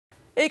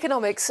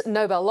Economics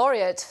Nobel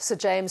Laureate Sir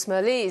James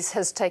Mirrlees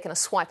has taken a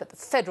swipe at the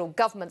federal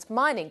government's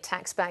mining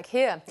tax back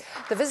here.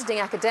 The visiting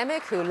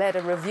academic, who led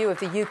a review of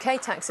the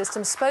UK tax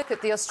system, spoke at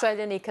the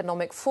Australian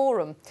Economic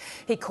Forum.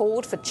 He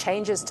called for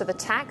changes to the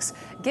tax,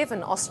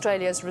 given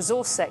Australia's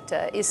resource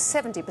sector is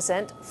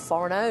 70%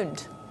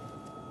 foreign-owned.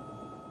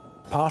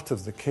 Part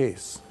of the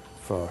case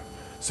for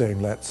saying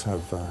let's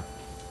have a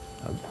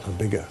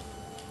bigger,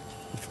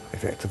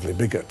 effectively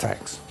bigger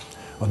tax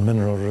on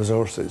mineral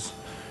resources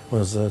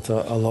was that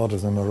a lot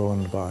of them are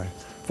owned by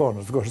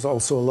foreigners. Of course,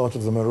 also a lot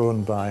of them are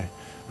owned by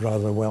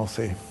rather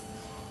wealthy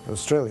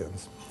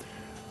Australians,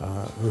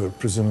 who are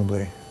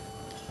presumably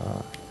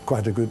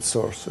quite a good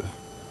source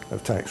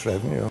of tax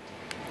revenue.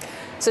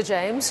 Sir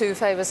James, who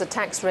favours a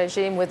tax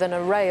regime with an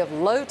array of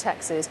low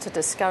taxes to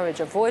discourage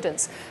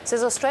avoidance,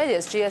 says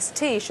Australia's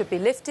GST should be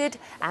lifted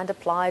and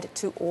applied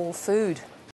to all food.